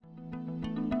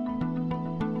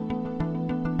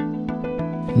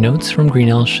Notes from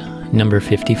Greenelsh, number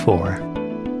 54.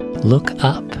 Look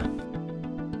up.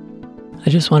 I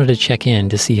just wanted to check in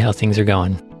to see how things are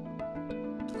going.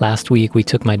 Last week, we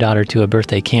took my daughter to a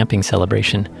birthday camping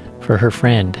celebration for her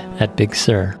friend at Big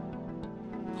Sur.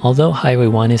 Although Highway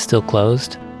 1 is still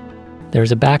closed,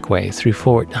 there's a back way through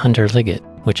Fort Hunter Liggett,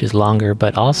 which is longer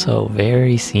but also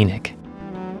very scenic.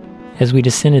 As we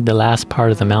descended the last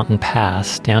part of the mountain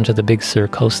pass down to the Big Sur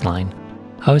coastline,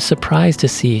 I was surprised to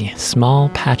see small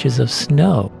patches of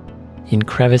snow in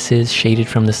crevices shaded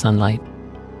from the sunlight.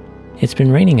 It's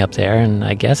been raining up there, and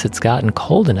I guess it's gotten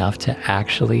cold enough to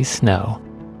actually snow,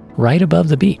 right above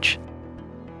the beach.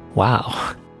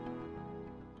 Wow.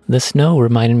 The snow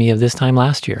reminded me of this time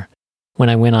last year, when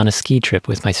I went on a ski trip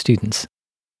with my students.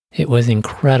 It was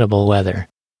incredible weather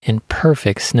and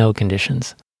perfect snow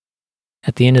conditions.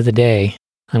 At the end of the day,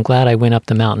 I'm glad I went up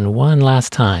the mountain one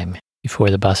last time before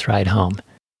the bus ride home.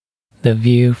 The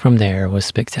view from there was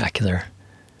spectacular.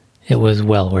 It was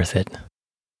well worth it.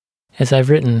 As I've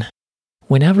written,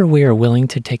 whenever we are willing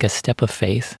to take a step of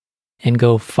faith and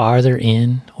go farther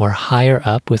in or higher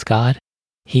up with God,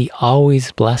 He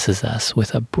always blesses us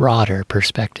with a broader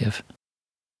perspective.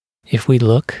 If we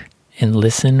look and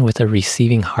listen with a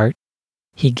receiving heart,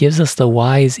 He gives us the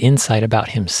wise insight about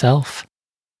Himself,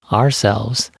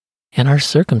 ourselves, and our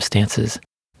circumstances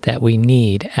that we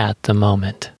need at the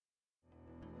moment.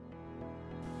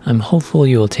 I'm hopeful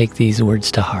you will take these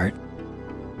words to heart.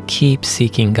 Keep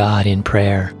seeking God in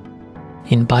prayer,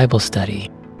 in Bible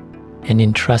study, and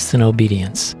in trust and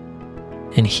obedience,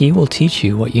 and He will teach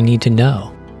you what you need to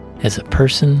know as a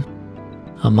person,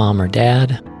 a mom or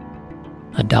dad,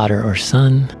 a daughter or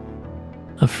son,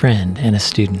 a friend and a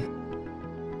student.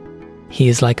 He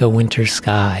is like a winter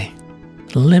sky,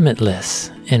 limitless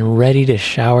and ready to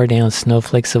shower down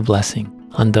snowflakes of blessing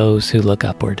on those who look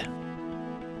upward.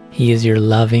 He is your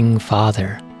loving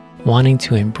Father, wanting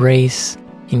to embrace,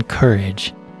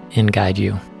 encourage, and guide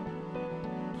you.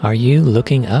 Are you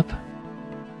looking up?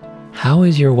 How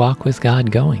is your walk with God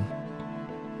going?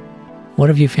 What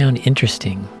have you found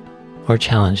interesting or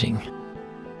challenging?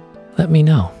 Let me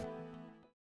know.